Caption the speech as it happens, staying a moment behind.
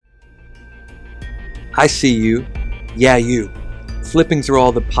I see you, yeah, you, flipping through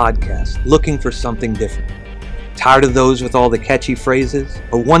all the podcasts, looking for something different. Tired of those with all the catchy phrases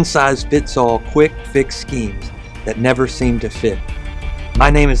or one-size-fits-all quick fix schemes that never seem to fit? My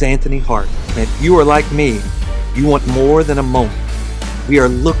name is Anthony Hart, and if you are like me, you want more than a moment. We are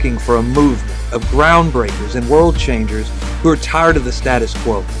looking for a movement of groundbreakers and world changers who are tired of the status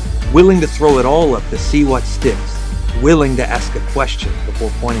quo, willing to throw it all up to see what sticks, willing to ask a question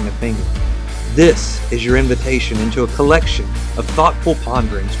before pointing a finger. This is your invitation into a collection of thoughtful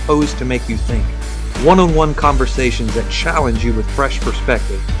ponderings posed to make you think, one-on-one conversations that challenge you with fresh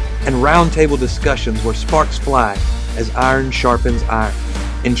perspective, and roundtable discussions where sparks fly as iron sharpens iron.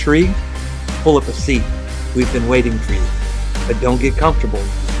 Intrigued? Pull up a seat. We've been waiting for you. But don't get comfortable.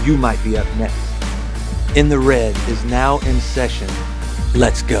 You might be up next. In the Red is now in session.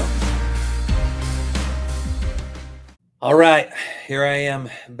 Let's go. All right, here I am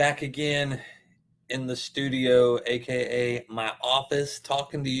back again in the studio, aka my office,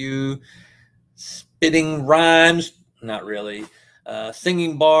 talking to you, spitting rhymes, not really,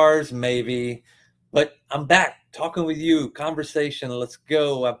 singing bars, maybe, but I'm back talking with you, conversation. Let's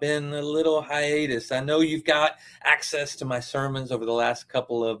go. I've been a little hiatus. I know you've got access to my sermons over the last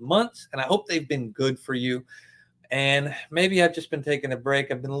couple of months, and I hope they've been good for you. And maybe I've just been taking a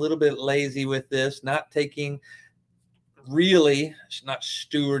break. I've been a little bit lazy with this, not taking really not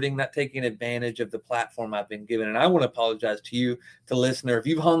stewarding, not taking advantage of the platform I've been given. And I want to apologize to you, the listener. If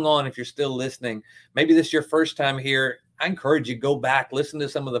you've hung on, if you're still listening, maybe this is your first time here. I encourage you, go back, listen to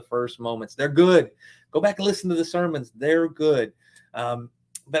some of the first moments. They're good. Go back and listen to the sermons. They're good.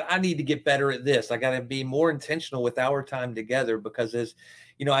 But I need to get better at this. I got to be more intentional with our time together, because as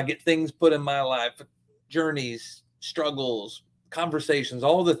you know, I get things put in my life, journeys, struggles, conversations,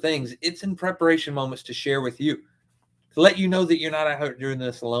 all the things. It's in preparation moments to share with you, to let you know that you're not out here doing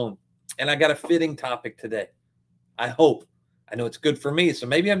this alone. And I got a fitting topic today. I hope. I know it's good for me, so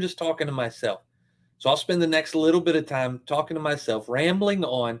maybe I'm just talking to myself. So I'll spend the next little bit of time talking to myself, rambling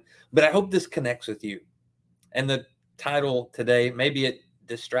on, but I hope this connects with you. And the title today, maybe it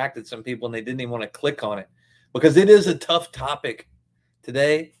distracted some people and they didn't even want to click on it, because it is a tough topic.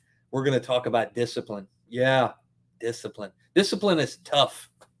 Today, we're going to talk about discipline. Yeah, discipline. Discipline is tough,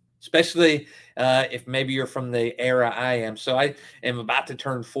 especially if maybe you're from the era I am. So I am about to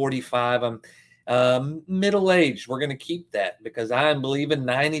turn 45. I'm middle-aged. We're going to keep that, because I'm believing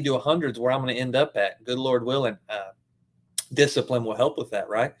 90 to 100 is where I'm going to end up at. Good Lord willing. Discipline will help with that,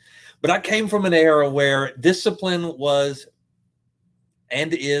 right? But I came from an era where discipline was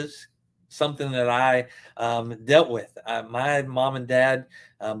and is something that I dealt with. My mom and dad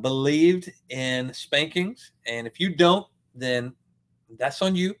believed in spankings. And if you don't, then that's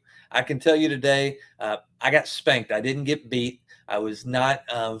on you. I can tell you today, I got spanked. I didn't get beat. I was not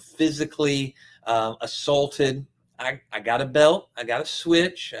physically assaulted. I got a belt. I got a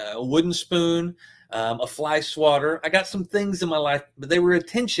switch, a wooden spoon, a fly swatter. I got some things in my life, but they were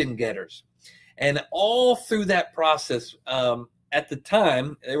attention getters. And all through that process, at the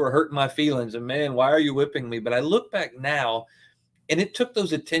time, they were hurting my feelings. And man, why are you whipping me? But I look back now, and it took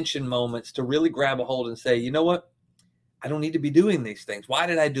those attention moments to really grab a hold and say, you know what? I don't need to be doing these things. Why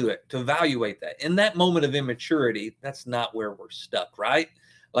did I do it? To evaluate that. In that moment of immaturity, that's not where we're stuck, right?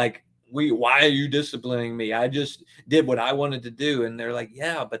 Like, why are you disciplining me? I just did what I wanted to do. And they're like,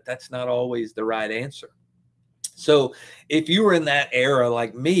 yeah, but that's not always the right answer. So if you were in that era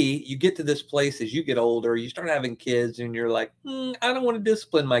like me, you get to this place as you get older, you start having kids, and you're like, I don't want to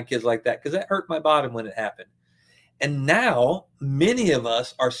discipline my kids like that, because that hurt my bottom when it happened. And now many of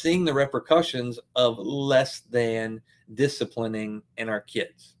us are seeing the repercussions of less than disciplining in our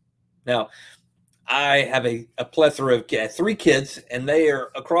kids. Now, I have a plethora of 3 kids, and they are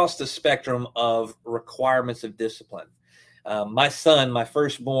across the spectrum of requirements of discipline. My son, my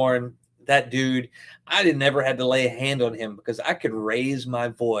firstborn, that dude, I never had to lay a hand on him, because I could raise my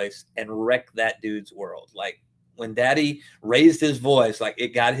voice and wreck that dude's world. Like, when daddy raised his voice, like, it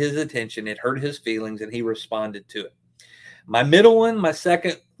got his attention, it hurt his feelings, and he responded to it. My middle one, my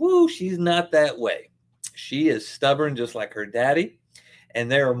second, she's not that way. She is stubborn, just like her daddy. And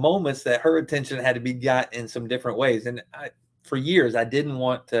there are moments that her attention had to be got in some different ways. And for years, I didn't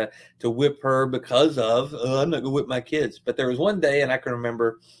want to whip her, because of, I'm not going to whip my kids. But there was one day, and I can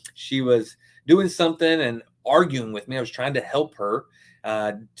remember, she was doing something and arguing with me. I was trying to help her,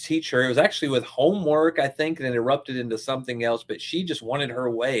 teach her. It was actually with homework, I think, and it erupted into something else. But she just wanted her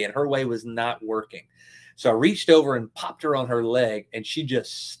way, and her way was not working. So I reached over and popped her on her leg, and she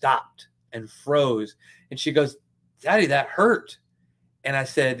just stopped and froze. And she goes, Daddy, that hurt. And I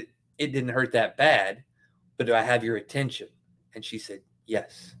said, it didn't hurt that bad, but do I have your attention? And she said,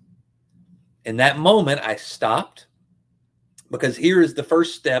 yes. In that moment, I stopped, because here is the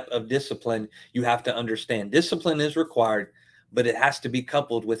first step of discipline. You have to understand discipline is required, but it has to be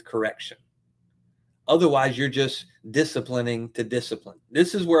coupled with correction. Otherwise, you're just disciplining to discipline.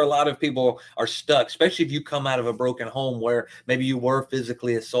 This is where a lot of people are stuck, especially if you come out of a broken home where maybe you were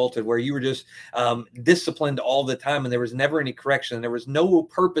physically assaulted, where you were just disciplined all the time and there was never any correction. There was no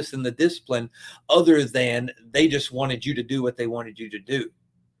purpose in the discipline other than they just wanted you to do what they wanted you to do.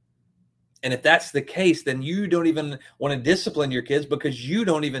 And if that's the case, then you don't even want to discipline your kids because you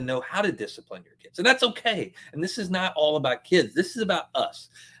don't even know how to discipline your kids. And that's okay. And this is not all about kids. This is about us.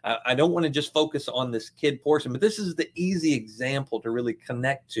 I don't want to just focus on this kid portion, but this is the easy example to really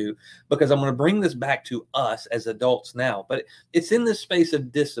connect to, because I'm going to bring this back to us as adults now. But it's in this space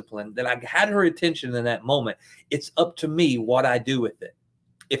of discipline that I had her attention in that moment. It's up to me what I do with it.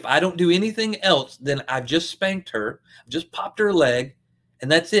 If I don't do anything else, then I've just spanked her, just popped her leg,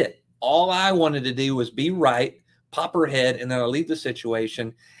 and that's it. All I wanted to do was be right, pop her head, and then I'll leave the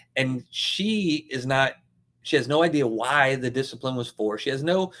situation. And she has no idea why the discipline was for. She has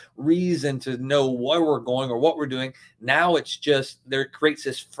no reason to know where we're going or what we're doing. Now it's just, there creates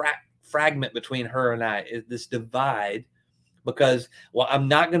this fragment between her and I, this divide, because, well, I'm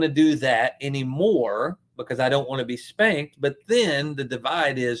not going to do that anymore because I don't want to be spanked. But then the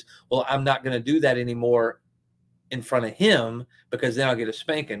divide is, well, I'm not going to do that anymore in front of him because then I'll get a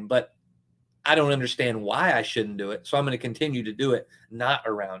spanking. But I don't understand why I shouldn't do it, so I'm going to continue to do it not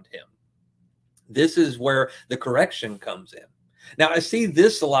around him. This is where the correction comes in. Now, I see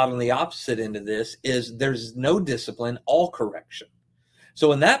this a lot on the opposite end of this is there's no discipline, all correction.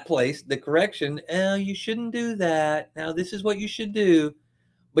 So in that place, the correction, oh, you shouldn't do that. Now, this is what you should do,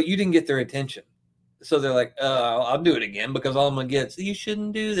 but you didn't get their attention. So they're like, I'll do it again because all I'm going to get is, you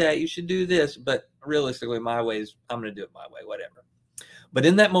shouldn't do that. You should do this. But realistically, my way is, I'm going to do it my way, whatever. But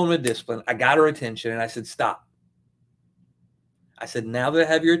in that moment of discipline, I got her attention and I said, stop. I said, now that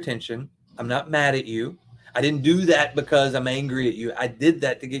I have your attention, I'm not mad at you. I didn't do that because I'm angry at you. I did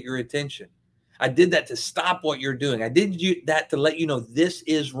that to get your attention. I did that to stop what you're doing. I did that to let you know this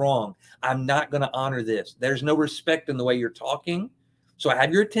is wrong. I'm not going to honor this. There's no respect in the way you're talking. So I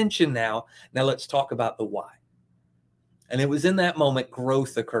have your attention now. Now let's talk about the why. And it was in that moment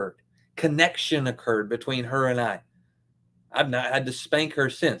growth occurred. Connection occurred between her and I. I've not had to spank her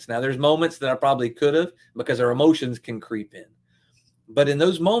since. Now, there's moments that I probably could have because our emotions can creep in. But in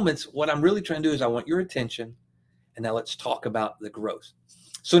those moments, what I'm really trying to do is I want your attention. And now let's talk about the growth.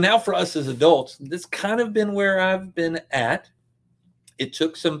 So now for us as adults, this kind of been where I've been at. It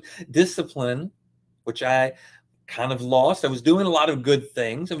took some discipline, which I kind of lost. I was doing a lot of good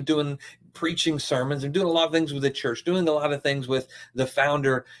things. I'm doing preaching sermons. I'm doing a lot of things with the church, doing a lot of things with the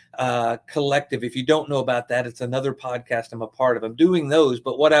Founder Collective. If you don't know about that, it's another podcast I'm a part of. I'm doing those,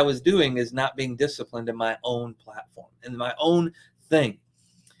 but what I was doing is not being disciplined in my own platform, in my own thing.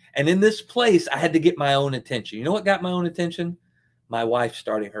 And in this place, I had to get my own attention. You know what got my own attention? My wife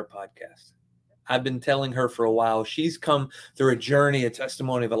starting her podcast. I've been telling her for a while. She's come through a journey, a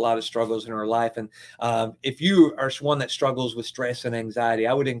testimony of a lot of struggles in her life. And if you are one that struggles with stress and anxiety,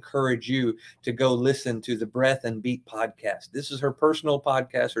 I would encourage you to go listen to the Breath and Beat podcast. This is her personal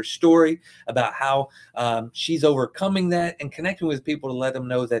podcast, her story about how she's overcoming that and connecting with people to let them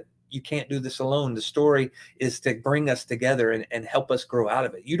know that you can't do this alone. The story is to bring us together and help us grow out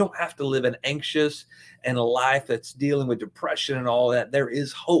of it. You don't have to live an anxious and a life that's dealing with depression and all that. There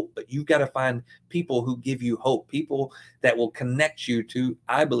is hope, but you've got to find people who give you hope, people that will connect you to,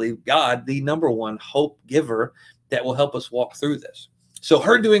 I believe, God, the number one hope giver that will help us walk through this. So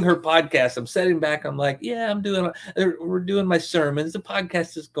her doing her podcast, I'm sitting back. I'm like, yeah, we're doing my sermons. The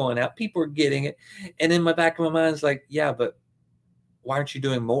podcast is going out. People are getting it. And in my back of my mind is like, yeah, but why aren't you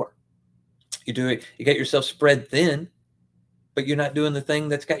doing more? You got yourself spread thin, but you're not doing the thing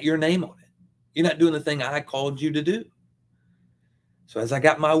that's got your name on it. You're not doing the thing I called you to do. So as I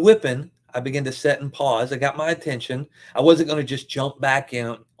got my whipping, I began to set and pause. I got my attention. I wasn't going to just jump back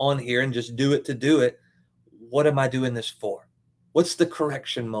in on here and just do it to do it. What am I doing this for? What's the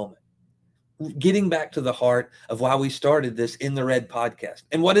correction moment? Getting back to the heart of why we started this In the Red podcast.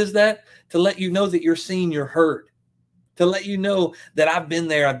 And what is that? To let you know that you're seen, you're heard. To let you know that I've been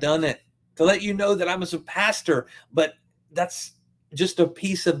there, I've done it. To let you know that I'm a pastor, but that's just a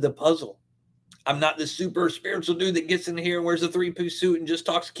piece of the puzzle. I'm not the super spiritual dude that gets in here and wears a three-piece suit and just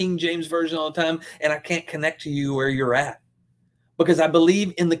talks King James Version all the time, and I can't connect to you where you're at. Because I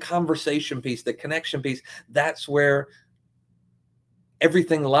believe in the conversation piece, the connection piece. That's where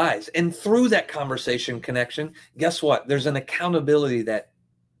everything lies. And through that conversation connection, guess what? There's an accountability that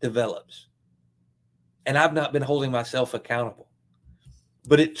develops. And I've not been holding myself accountable.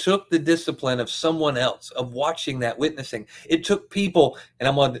 But it took the discipline of someone else, of watching that, witnessing. It took people, and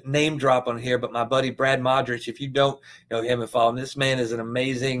I'm going to name drop on here, but my buddy Brad Modrich, if you don't know him and follow him, this man is an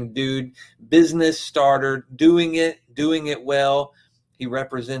amazing dude, business starter, doing it well. He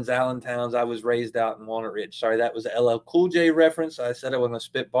represents Allentown's. I was raised out in Walnut Ridge. Sorry, that was an LL Cool J reference. I said I wasn't going to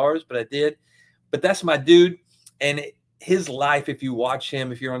spit bars, but I did. But that's my dude. And his life, if you watch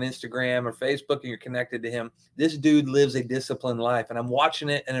him, if you're on Instagram or Facebook and you're connected to him, this dude lives a disciplined life. And I'm watching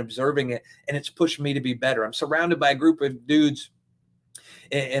it and observing it, and it's pushed me to be better. I'm surrounded by a group of dudes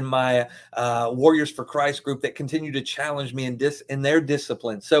in my Warriors for Christ group that continue to challenge me in their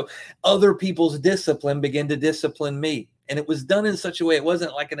discipline. So other people's discipline begin to discipline me. And it was done in such a way, it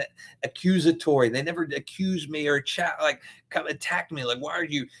wasn't like an accusatory. They never accused me or attacked me. Like, why are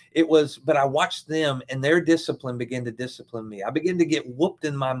you? It was, but I watched them and their discipline begin to discipline me. I began to get whooped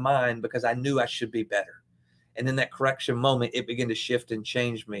in my mind because I knew I should be better. And in that correction moment, it began to shift and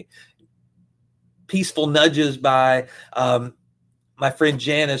change me. Peaceful nudges by my friend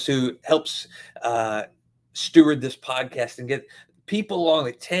Janice, who helps steward this podcast and get people along.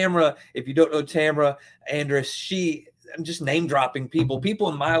 Like Tamara, if you don't know Tamara Andrus, I'm just name dropping people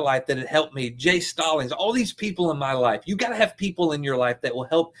in my life that have helped me. Jay Stallings, all these people in my life. You got to have people in your life that will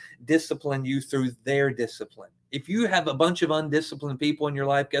help discipline you through their discipline. If you have a bunch of undisciplined people in your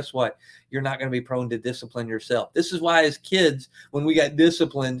life, guess what? You're not going to be prone to discipline yourself. This is why as kids, when we got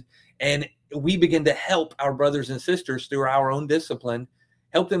disciplined and we begin to help our brothers and sisters through our own discipline,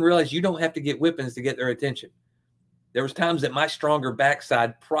 help them realize you don't have to get whippings to get their attention. There was times that my stronger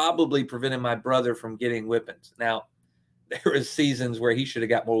backside probably prevented my brother from getting whippings. Now, there was seasons where he should have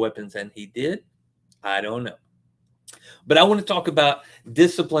got more weapons than he did. I don't know. But I want to talk about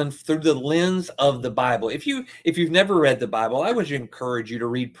discipline through the lens of the Bible. If you've never read the Bible, I would encourage you to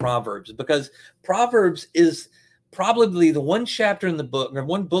read Proverbs, because Proverbs is probably the one chapter in the book, or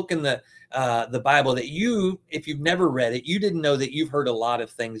one book in the Bible that if you've never read it, you didn't know that you've heard a lot of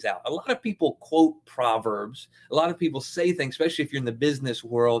things out. A lot of people quote Proverbs. A lot of people say things, especially if you're in the business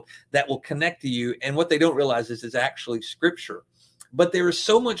world, that will connect to you. And what they don't realize is it's actually scripture. But there is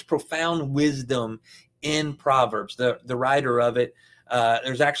so much profound wisdom in Proverbs. The writer of it,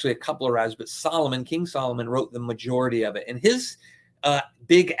 there's actually a couple of writers, but King Solomon wrote the majority of it. And his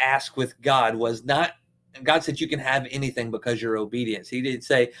big ask with God was not, God said you can have anything because you're obedience. He didn't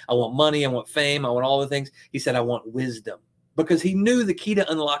say, I want money, I want fame, I want all the things. He said, I want wisdom, because he knew the key to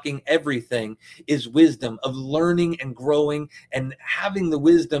unlocking everything is wisdom, of learning and growing and having the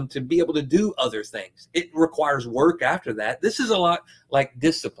wisdom to be able to do other things. It requires work after that. This is a lot like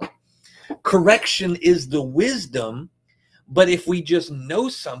discipline. Correction is the wisdom, but if we just know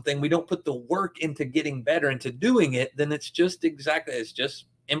something, we don't put the work into getting better, into doing it, then it's just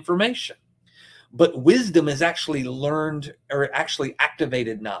information. But wisdom is actually learned, or actually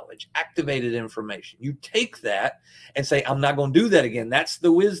activated knowledge, activated information. You take that and say, I'm not going to do that again. That's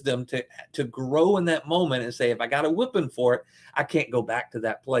the wisdom to grow in that moment and say, if I got a whipping for it, I can't go back to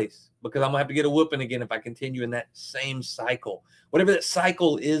that place, because I'm going to have to get a whipping again if I continue in that same cycle. Whatever that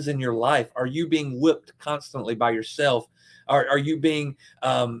cycle is in your life, are you being whipped constantly by yourself? Are you being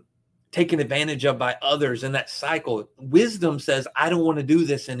taken advantage of by others in that cycle? Wisdom says, I don't want to do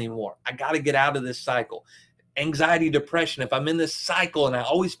this anymore. I got to get out of this cycle. Anxiety, depression, if I'm in this cycle and I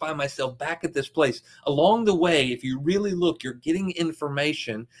always find myself back at this place, along the way, if you really look, you're getting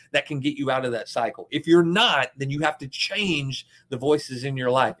information that can get you out of that cycle. If you're not, then you have to change the voices in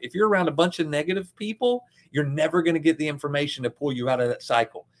your life. If you're around a bunch of negative people, you're never going to get the information to pull you out of that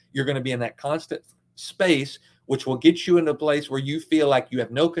cycle. You're going to be in that constant space, which will get you in a place where you feel like you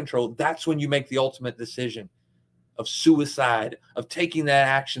have no control. That's when you make the ultimate decision of suicide, of taking that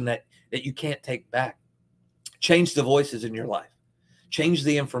action that you can't take back. Change the voices in your life. Change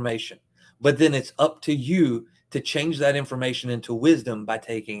the information. But then it's up to you to change that information into wisdom by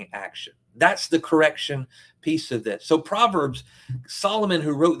taking action. That's the correction piece of this. So Proverbs, Solomon,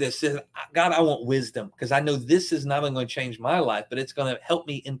 who wrote this, says, God, I want wisdom, because I know this is not only going to change my life, but it's going to help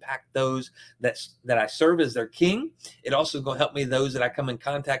me impact those that I serve as their king. It also going to help me those that I come in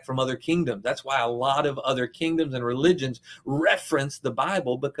contact from other kingdoms. That's why a lot of other kingdoms and religions reference the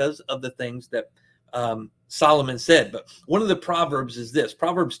Bible, because of the things that Solomon said. But one of the Proverbs is this.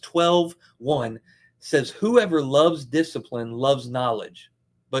 Proverbs 12:1 says, whoever loves discipline loves knowledge,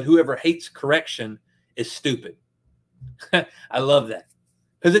 but whoever hates correction is stupid. I love that,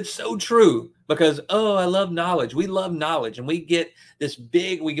 because it's so true. Because, I love knowledge. We love knowledge, and we get this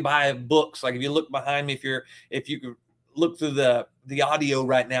big, we buy books. Like if you look behind me, if you look through the audio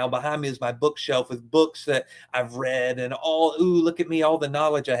right now, behind me is my bookshelf with books that I've read and look at me, all the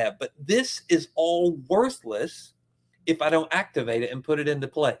knowledge I have. But this is all worthless if I don't activate it and put it into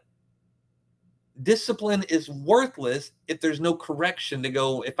play. Discipline is worthless if there's no correction to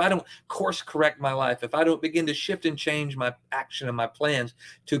go, if I don't course correct my life, if I don't begin to shift and change my action and my plans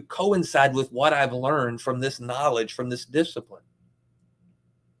to coincide with what I've learned from this knowledge, from this discipline.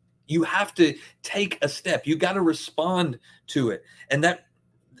 You have to take a step. You got to respond to it. And that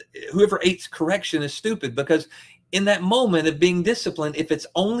whoever hates correction is stupid, because in that moment of being disciplined, if it's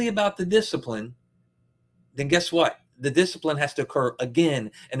only about the discipline, then guess what? The discipline has to occur again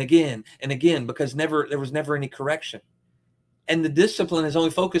and again and again, because there was never any correction. And the discipline is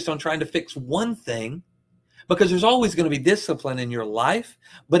only focused on trying to fix one thing, because there's always going to be discipline in your life,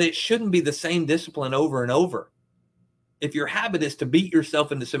 but it shouldn't be the same discipline over and over. If your habit is to beat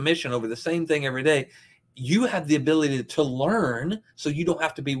yourself into submission over the same thing every day, you have the ability to learn so you don't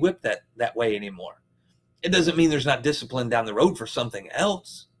have to be whipped that way anymore. It doesn't mean there's not discipline down the road for something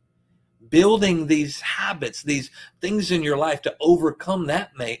else. Building these habits, these things in your life to overcome that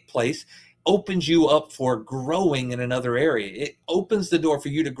place opens you up for growing in another area. It opens the door for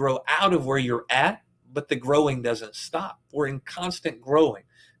you to grow out of where you're at, but the growing doesn't stop. We're in constant growing.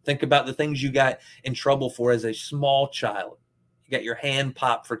 Think about the things you got in trouble for as a small child. You got your hand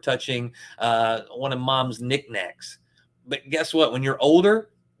popped for touching one of mom's knickknacks. But guess what? When you're older,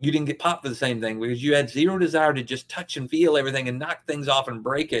 you didn't get popped for the same thing, because you had zero desire to just touch and feel everything and knock things off and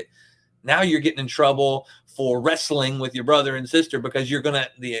break it. Now you're getting in trouble for wrestling with your brother and sister, because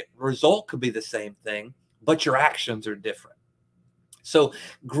the result could be the same thing, but your actions are different. So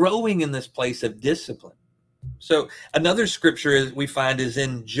growing in this place of discipline. So another scripture we find is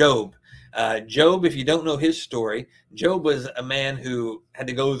in Job. Job, if you don't know his story, Job was a man who had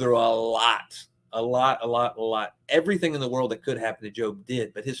to go through a lot. Everything in the world that could happen to Job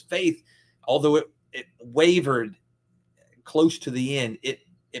did. But his faith, although it wavered close to the end, it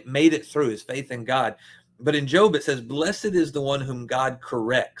made it through, his faith in God. But in Job, it says, "Blessed is the one whom God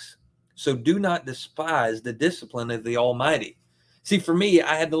corrects. So do not despise the discipline of the Almighty." See, for me,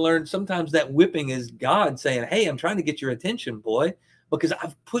 I had to learn sometimes that whipping is God saying, "Hey, I'm trying to get your attention, boy, because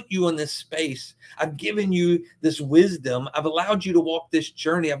I've put you in this space. I've given you this wisdom. I've allowed you to walk this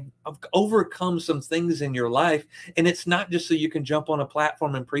journey. I've overcome some things in your life. And it's not just so you can jump on a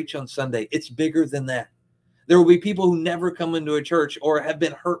platform and preach on Sunday. It's bigger than that. There will be people who never come into a church or have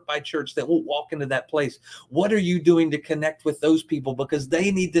been hurt by church that will walk into that place. What are you doing to connect with those people? Because they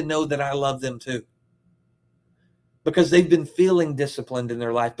need to know that I love them too. Because they've been feeling disciplined in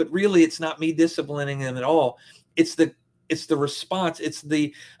their life, but really it's not me disciplining them at all. It's the response. It's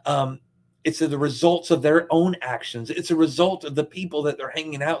the results of their own actions. It's a result of the people that they're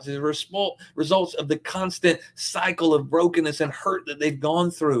hanging out. It's the results of the constant cycle of brokenness and hurt that they've gone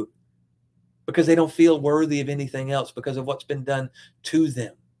through, because they don't feel worthy of anything else because of what's been done to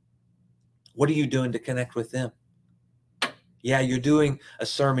them. What are you doing to connect with them? Yeah, you're doing a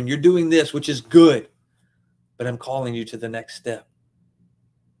sermon. You're doing this, which is good. But I'm calling you to the next step.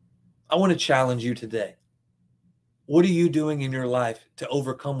 I want to challenge you today. What are you doing in your life to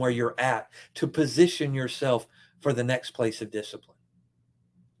overcome where you're at, to position yourself for the next place of discipline?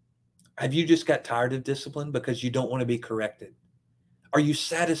 Have you just got tired of discipline because you don't want to be corrected? Are you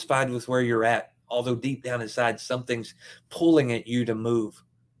satisfied with where you're at, although deep down inside something's pulling at you to move,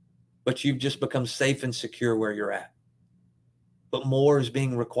 but you've just become safe and secure where you're at? But more is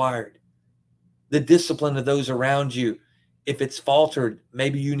being required. The discipline of those around you, if it's faltered,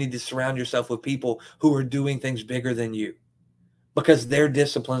 maybe you need to surround yourself with people who are doing things bigger than you, because their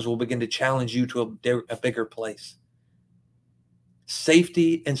disciplines will begin to challenge you to a bigger place.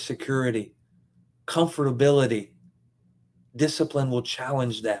 Safety and security, comfortability, discipline will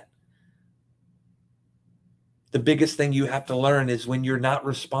challenge that. The biggest thing you have to learn is when you're not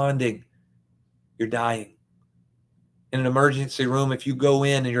responding, you're dying. In an emergency room, if you go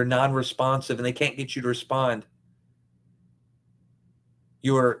in and you're non-responsive and they can't get you to respond,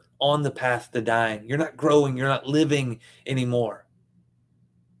 you're on the path to dying. You're not growing. You're not living anymore.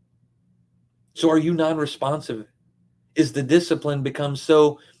 So are you non-responsive? Is the discipline become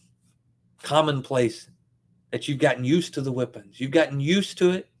so commonplace that you've gotten used to the whippings? You've gotten used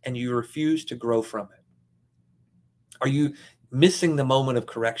to it and you refuse to grow from it? Are you missing the moment of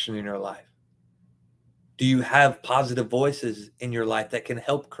correction in your life? Do you have positive voices in your life that can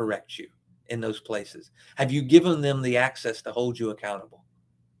help correct you in those places? Have you given them the access to hold you accountable?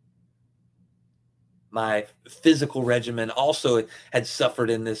 My physical regimen also had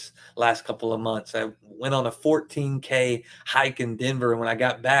suffered in this last couple of months. I went on a 14K hike in Denver, and when I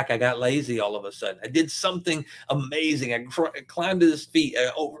got back, I got lazy all of a sudden. I did something amazing. I climbed to this feet,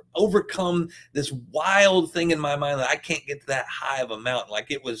 overcome this wild thing in my mind that I can't get to that high of a mountain. Like,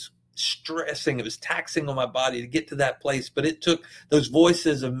 it was stressing. It was taxing on my body to get to that place. But it took those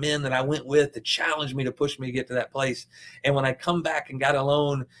voices of men that I went with to challenge me, to push me to get to that place. And when I come back and got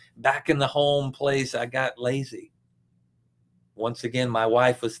alone back in the home place, I got lazy. Once again, my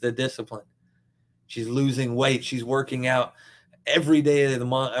wife was the discipline. She's losing weight. She's working out every day of the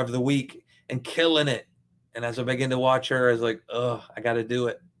month, of the week, and killing it. And as I began to watch her, I was like, oh, I got to do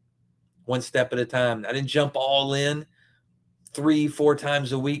it one step at a time. I didn't jump all in 3-4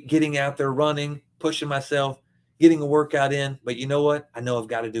 times a week, getting out there, running, pushing myself, getting a workout in. But you know what? I know I've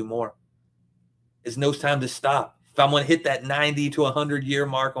got to do more. It's no time to stop. If I'm going to hit that 90 to 100 year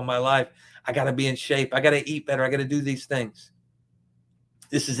mark on my life, I got to be in shape. I got to eat better. I got to do these things.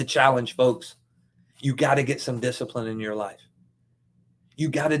 This is a challenge, folks. You got to get some discipline in your life. You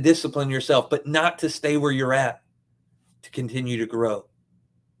got to discipline yourself, but not to stay where you're at, to continue to grow.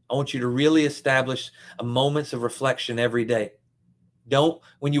 I want you to really establish a moments of reflection every day.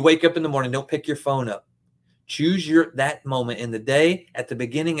 When you wake up in the morning, don't pick your phone up. Choose that moment in the day, at the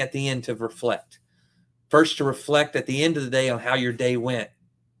beginning, at the end, to reflect. First, to reflect at the end of the day on how your day went,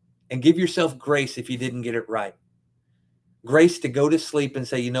 and give yourself grace if you didn't get it right. Grace to go to sleep and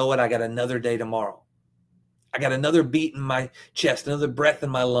say, you know what? I got another day tomorrow. I got another beat in my chest, another breath in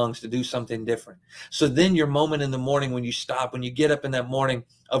my lungs to do something different. So then your moment in the morning, when you stop, when you get up in that morning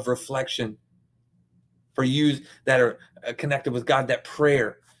of reflection, for you that are connected with God, that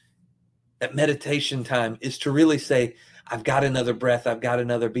prayer, that meditation time, is to really say, I've got another breath. I've got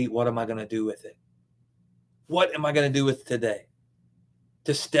another beat. What am I going to do with it? What am I going to do with today?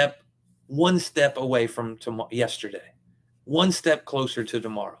 To step one step away from yesterday, one step closer to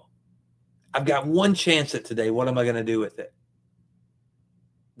tomorrow. I've got one chance at today. What am I going to do with it?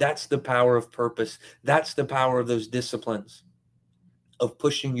 That's the power of purpose. That's the power of those disciplines of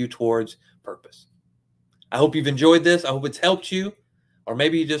pushing you towards purpose. I hope you've enjoyed this. I hope it's helped you, or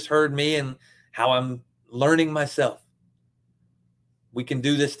maybe you just heard me and how I'm learning myself. We can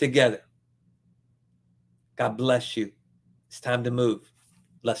do this together. God bless you. It's time to move.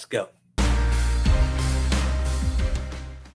 Let's go.